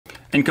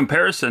In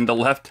comparison, the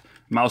left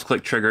mouse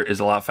click trigger is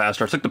a lot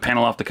faster. I took the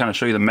panel off to kind of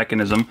show you the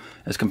mechanism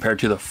as compared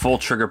to the full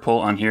trigger pull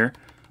on here,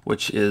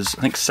 which is,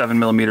 I think, 7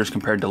 millimeters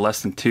compared to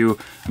less than 2.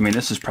 I mean,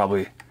 this is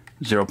probably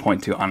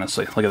 0.2,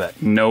 honestly. Look at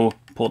that. No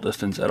pull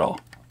distance at all.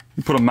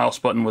 You put a mouse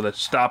button with a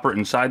stopper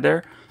inside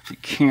there, so you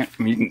can't,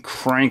 I mean, you can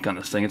crank on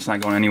this thing. It's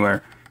not going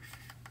anywhere.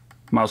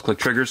 Mouse click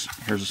triggers.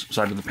 Here's the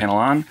side of the panel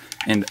on,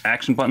 and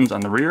action buttons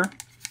on the rear.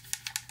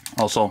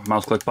 Also,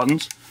 mouse click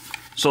buttons.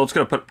 So it's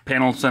going to put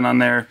panels in on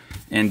there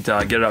and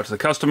get it out to the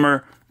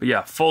customer. But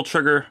yeah, full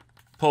trigger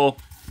pull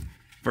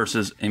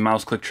versus a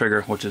mouse click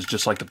trigger, which is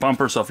just like the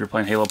bumper. So if you're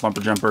playing Halo bumper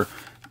jumper,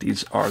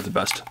 these are the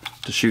best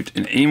to shoot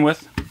and aim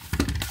with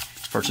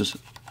versus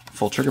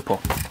full trigger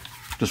pull.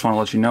 Just want to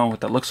let you know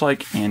what that looks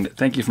like, and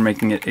thank you for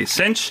making it a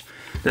cinch.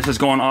 This is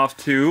going off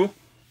to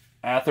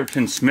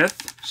Atherton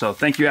Smith. So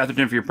thank you,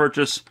 Atherton, for your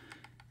purchase.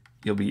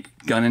 You'll be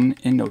gunning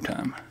in no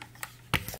time.